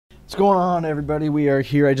What's going on, everybody? We are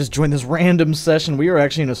here. I just joined this random session. We are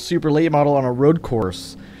actually in a super late model on a road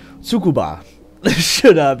course. Tsukuba. This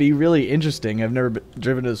should be really interesting. I've never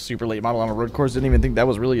driven a super late model on a road course. Didn't even think that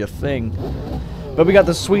was really a thing. But we got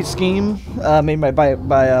this sweet scheme made by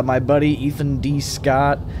my buddy Ethan D.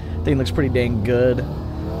 Scott. Thing looks pretty dang good.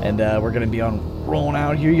 And we're going to be on rolling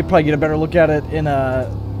out here. You can probably get a better look at it in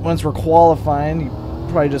once we're qualifying. You're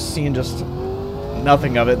probably just seeing just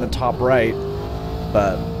nothing of it in the top right.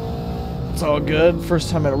 But it's all good. First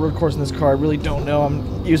time at a road course in this car. I really don't know.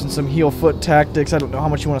 I'm using some heel-foot tactics. I don't know how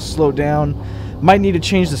much you want to slow down. Might need to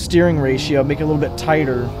change the steering ratio, make it a little bit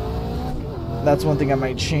tighter. That's one thing I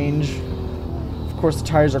might change. Of course, the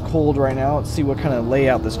tires are cold right now. Let's see what kind of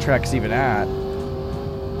layout this track is even at.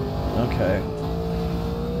 Okay.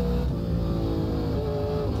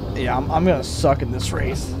 Yeah, I'm gonna suck in this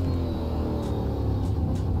race.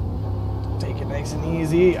 Take it nice and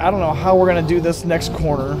easy. I don't know how we're gonna do this next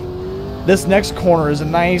corner. This next corner is a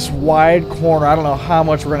nice wide corner. I don't know how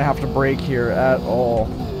much we're gonna have to brake here at all.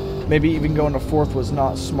 Maybe even going to fourth was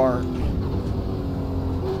not smart.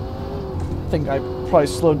 I think I probably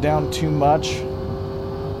slowed down too much.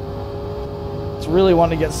 It's really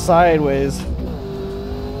wanting to get sideways.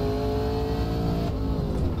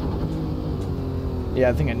 Yeah,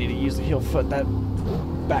 I think I need to use the heel foot. That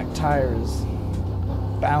back tire is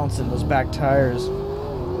bouncing, those back tires.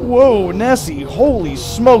 Whoa, Nessie, holy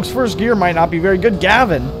smokes, first gear might not be very good.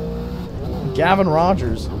 Gavin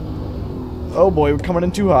Rogers. Oh boy, we're coming in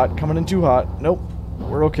too hot, Nope,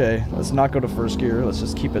 we're okay. Let's not go to first gear, let's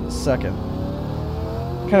just keep it in second.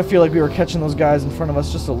 Kind of feel like we were catching those guys in front of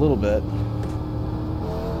us just a little bit.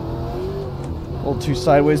 A little too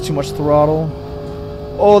sideways, too much throttle.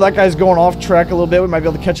 Oh, that guy's going off track a little bit. We might be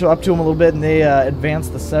able to catch up to him a little bit, and they advance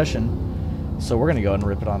the session. So we're gonna go ahead and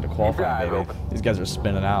rip it on to qualifying, baby. These guys are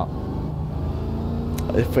spinning out.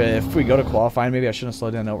 If we go to qualifying, maybe I shouldn't have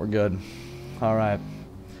slowed down. No, we're good. All right,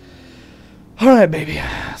 baby.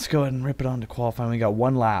 Let's go ahead and rip it on to qualifying. We got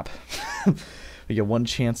one lap. We get one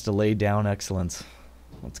chance to lay down excellence.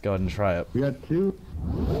 Let's go ahead and try it. We got 2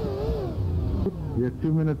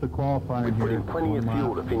 minutes of qualifying here.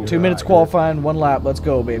 2 minutes qualifying, one lap. Let's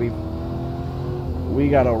go, baby. We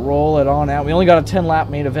gotta roll it on out. We only got a 10-lap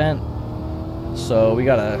main event. So we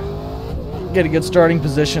gotta get a good starting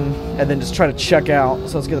position and then just try to check out.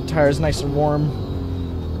 So let's get the tires nice and warm.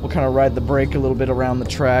 We'll kind of ride the brake a little bit around the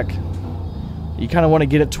track. You kind of want to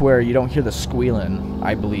get it to where you don't hear the squealing,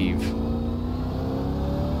 I believe.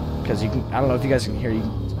 Because you can, I don't know if you guys can hear,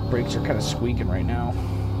 brakes are kind of squeaking right now.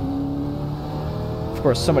 Of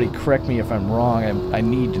course, somebody correct me if I'm wrong. I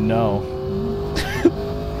need to know.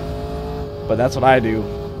 But that's what I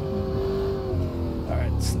do.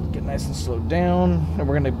 Nice and slowed down, and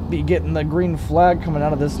we're gonna be getting the green flag coming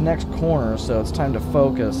out of this next corner, so it's time to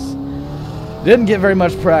focus. Didn't get very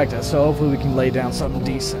much practice, so hopefully we can lay down something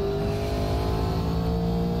decent.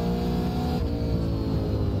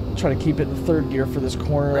 Try to keep it in third gear for this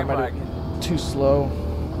corner. That might be too slow.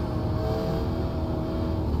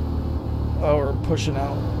 Oh, we're pushing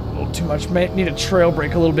out a little too much. May need a trail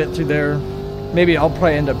brake a little bit through there. Maybe I'll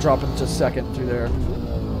probably end up dropping to second through there.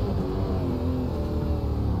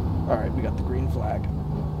 Alright, we got the green flag.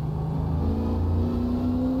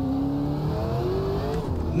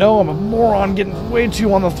 No, I'm a moron getting way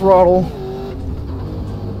too on the throttle.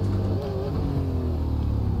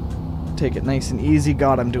 Take it nice and easy.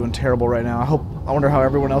 God, I'm doing terrible right now. I wonder how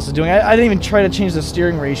everyone else is doing. I didn't even try to change the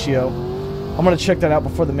steering ratio. I'm going to check that out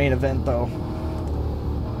before the main event, though.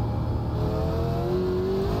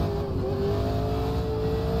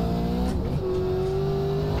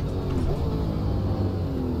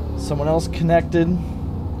 Someone else connected.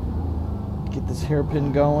 Get this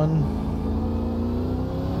hairpin going.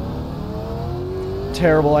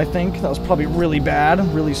 Terrible, I think. That was probably really bad,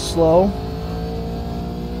 really slow.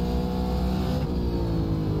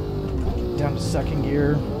 Get down to second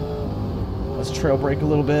gear. Let's trail brake a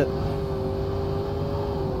little bit.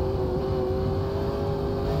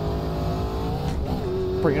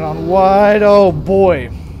 Bring it on wide. Oh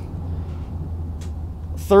boy.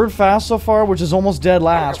 Third fast so far, which is almost dead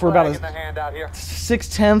last. We're about a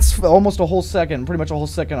 6/10, almost a whole second, pretty much a whole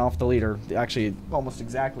second off the leader. Actually, almost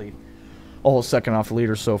exactly a whole second off the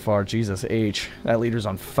leader so far. Jesus H, that leader's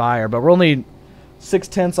on fire. But we're only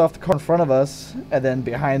 6/10 off the car in front of us, and then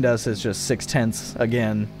behind us is just 6/10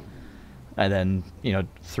 again, and then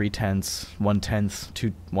 3/10, 1/10,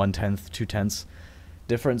 1/10, 2/10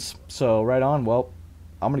 difference. So right on. Well,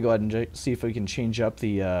 I'm gonna go ahead and see if we can change up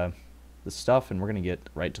the stuff, and we're gonna get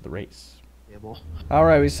right to the race.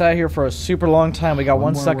 Alright, we sat here for a super long time. We got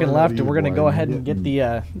 1 second left, and we're gonna go ahead and get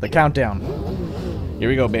the countdown. Here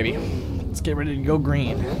we go, baby. Let's get ready to go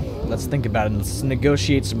green. Let's think about it. Let's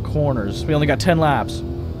negotiate some corners. We only got 10 laps.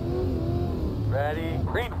 Ready,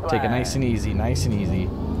 green flag. Take it nice and easy, nice and easy. 10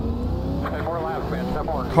 more laps, man. 10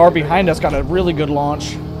 more. Car behind us got a really good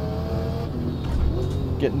launch.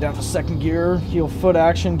 Getting down to second gear. Heel foot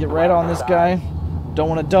action. Get right on this guy. Don't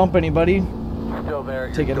want to dump anybody. Still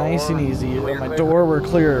there. Take it nice and easy. Clear, On my clear. door, we're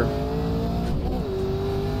clear.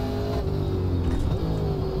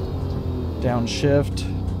 Downshift.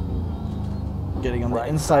 Getting on the Right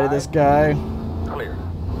inside of this side. guy. Clear.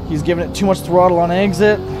 He's giving it too much throttle on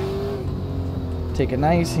exit. Take it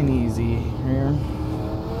nice and easy here.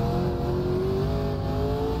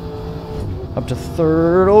 Up to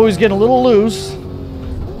third. Oh, he's getting a little loose.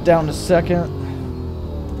 Down to second.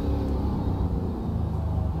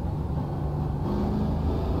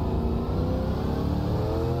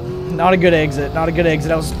 Not a good exit. Not a good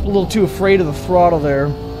exit. I was a little too afraid of the throttle there.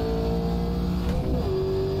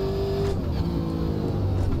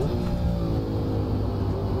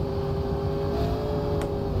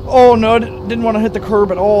 Oh no, didn't want to hit the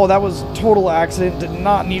curb at all. That was a total accident. Did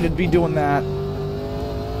not need to be doing that.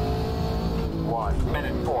 1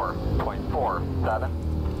 minute 4.47.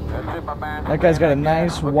 That's it, my man. That guy's got a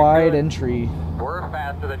nice Looking wide good. entry. We're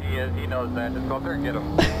faster than he is. He knows that. Just go up there and get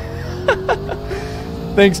him.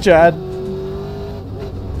 Thanks, Chad.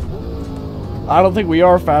 I don't think we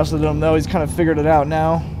are faster than him though. He's kind of figured it out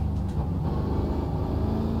now.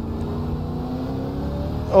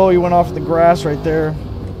 Oh, he went off the grass right there.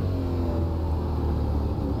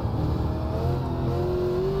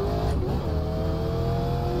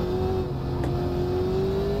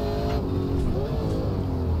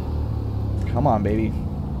 Come on, baby.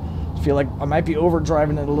 I feel like I might be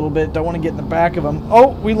overdriving it a little bit. Don't want to get in the back of him. Oh,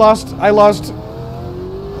 we lost. I lost.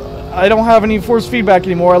 I don't have any force feedback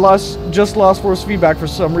anymore. Just lost force feedback for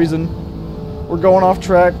some reason. We're going off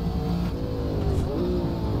track.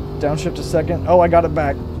 Downshift to second. Oh, I got it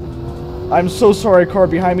back. I'm so sorry, car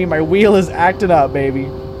behind me. My wheel is acting up, baby.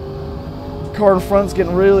 Car in front's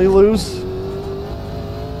getting really loose.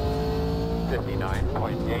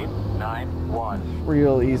 59.891.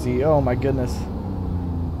 Real easy. Oh my goodness.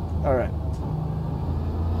 Alright.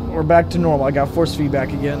 We're back to normal. I got force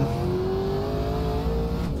feedback again.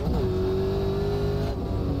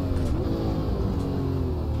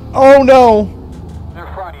 Oh no!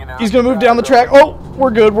 In front of you now. He's gonna move down the track. Oh,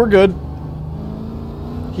 we're good, we're good.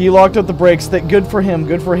 He locked up the brakes. Good for him,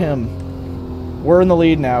 good for him. We're in the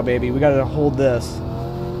lead now, baby. We gotta hold this.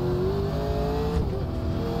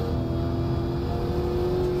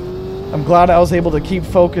 I'm glad I was able to keep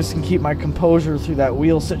focused and keep my composure through that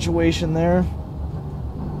wheel situation there.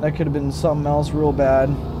 That could have been something else real bad.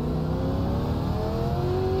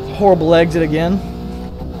 Horrible exit again.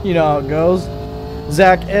 You know how it goes.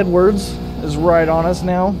 Zach Edwards is right on us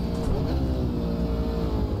now.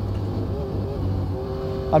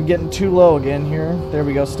 I'm getting too low again here. There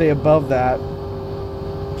we go. Stay above that.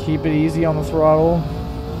 Keep it easy on the throttle.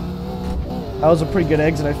 That was a pretty good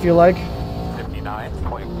exit, I feel like.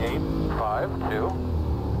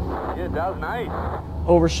 59.852. Yeah, that was nice.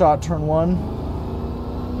 Overshot turn one.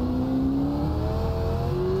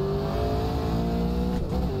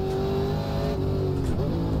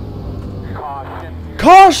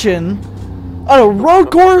 Caution on a road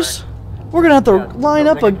course? We're gonna have to line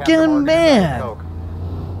up again, man.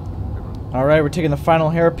 Alright, we're taking the final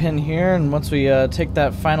hairpin here, and once we take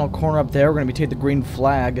that final corner up there, we're gonna be taking the green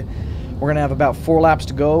flag. We're gonna have about 4 laps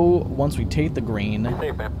to go once we take the green.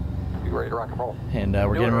 Safe, man. Be ready to rock and roll. And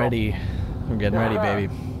we're getting ready. We're getting ready,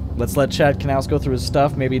 baby. Let's let Chad Canals go through his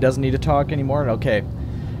stuff. Maybe he doesn't need to talk anymore. Okay.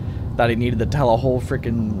 Thought he needed to tell a whole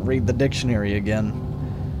freaking read the dictionary again.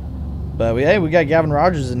 But hey, we got Gavin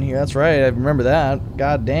Rogers in here. That's right. I remember that.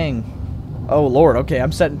 God dang. Oh Lord. Okay,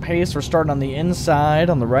 I'm setting pace. We're starting on the inside,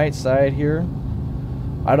 on the right side here.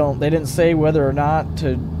 They didn't say whether or not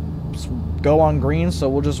to go on green, so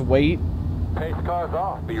we'll just wait. Pace car's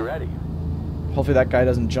off. Be ready. Hopefully that guy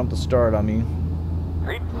doesn't jump the start on me.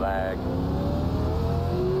 Green flag.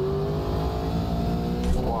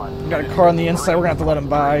 We got a car on the inside. We're gonna have to let him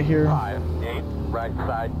by here. 5, 8, right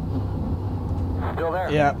side. Still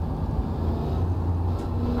there. Yeah.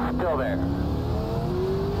 Still there.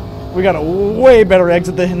 We got a way better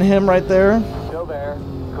exit than him right there. Still there.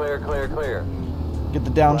 Clear, clear, clear. Get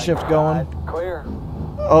the downshift going. Clear.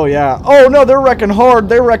 Oh yeah. Oh no, they're wrecking hard.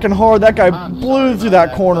 They're wrecking hard. That guy blew through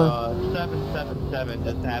that corner. 777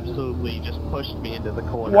 just absolutely just pushed me into the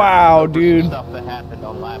corner. Wow, Over some dude. Stuff that happened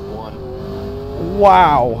on lap 1.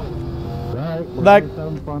 Wow. Alright, we're That- just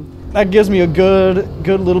having fun. That gives me a good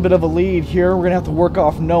little bit of a lead here. We're gonna have to work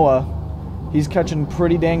off Noah. He's catching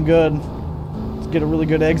pretty dang good. get a really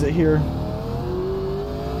good exit here.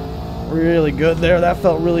 Really good there. That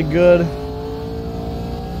felt really good.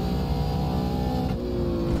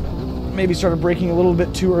 Maybe started braking a little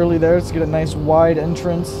bit too early there. Let's get a nice wide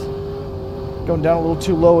entrance. Going down a little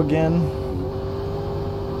too low again.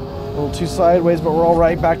 A little too sideways, but we're all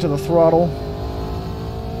right. Back to the throttle.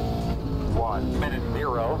 1 minute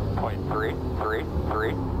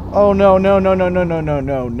 0.333. Oh no, no, no, no, no, no, no,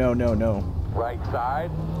 no, no, no, no. Right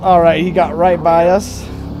side. Alright, he got right by us.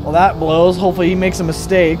 Well, that blows. Hopefully he makes a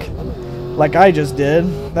mistake like I just did.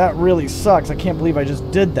 That really sucks. I can't believe I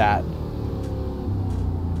just did that.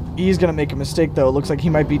 He's gonna make a mistake though. It looks like he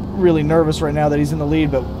might be really nervous right now that he's in the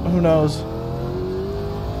lead, but who knows?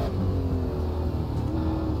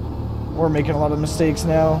 We're making a lot of mistakes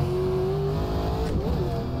now.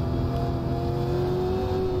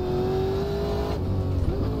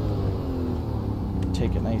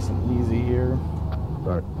 Take it nice and easy here.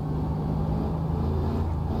 Sorry.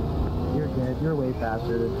 You're good. You're way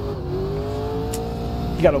faster.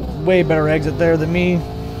 You got a way better exit there than me.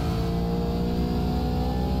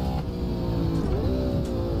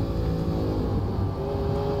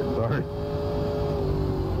 Sorry.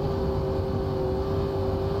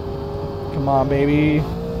 Come on, baby.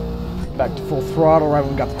 Back to full throttle right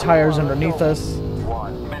when we got the tires underneath us.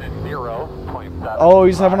 1 minute 0.7. Oh,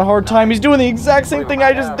 he's having a hard time. He's doing the exact same thing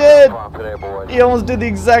I just did. He almost did the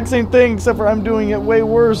exact same thing, except for I'm doing it way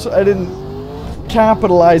worse. I didn't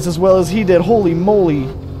capitalize as well as he did. Holy moly.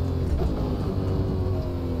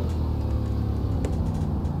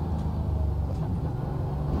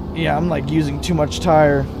 Yeah, I'm like using too much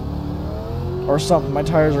tire. Or something. My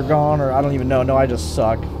tires are gone, or I don't even know. No, I just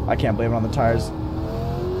suck. I can't blame it on the tires.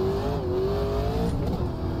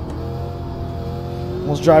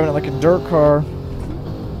 Almost driving it like a dirt car.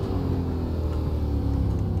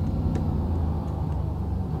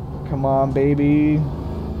 Come on, baby.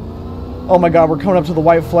 Oh my god, we're coming up to the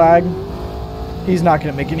white flag. He's not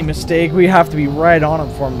going to make any mistake. We have to be right on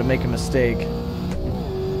him for him to make a mistake.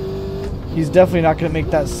 He's definitely not going to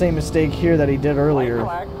make that same mistake here that he did earlier.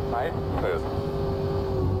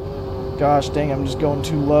 Gosh dang, I'm just going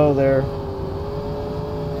too low there.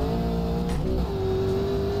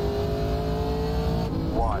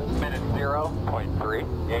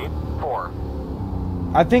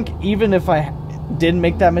 I think even if I didn't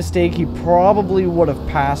make that mistake, he probably would have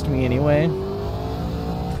passed me anyway.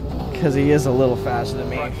 Because he is a little faster than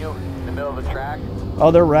me. In the middle of the track.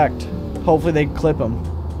 Oh, they're wrecked. Hopefully they clip him.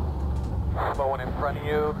 Someone in front of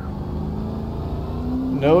you.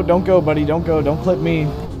 No, don't go, buddy. Don't go. Don't clip me.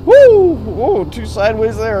 Woo! Whoa, too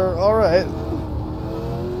sideways there. Alright.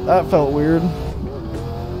 That felt weird.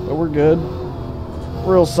 But we're good.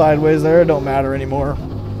 Real sideways there. It don't matter anymore.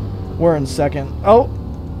 We're in second. Oh!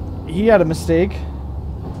 He had a mistake.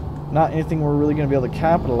 Not anything we're really going to be able to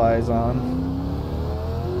capitalize on.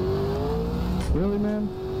 Really, man?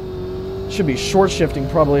 Should be short shifting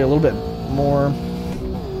probably a little bit more.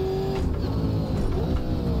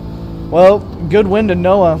 Well, good win to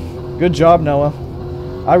Noah. Good job, Noah.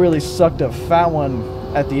 I really sucked a fat one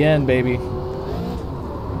at the end, baby.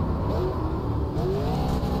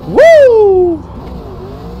 Woo!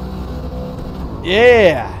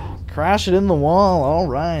 Yeah! Crash it in the wall.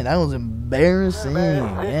 Alright, that was embarrassing.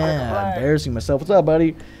 Yeah, embarrassing myself. What's up,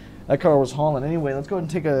 buddy? That car was hauling. Anyway, let's go ahead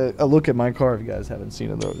and take a look at my car if you guys haven't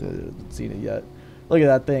seen it yet. Look at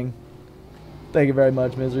that thing. Thank you very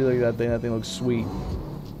much, Misery. Look at that thing. That thing looks sweet.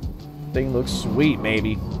 Thing looks sweet,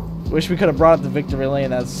 baby. Wish we could have brought it to victory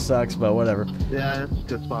lane. That sucks, but whatever. Yeah, that's a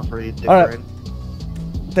good spot for you. All right.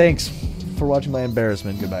 Thanks for watching my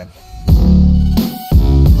embarrassment. Goodbye.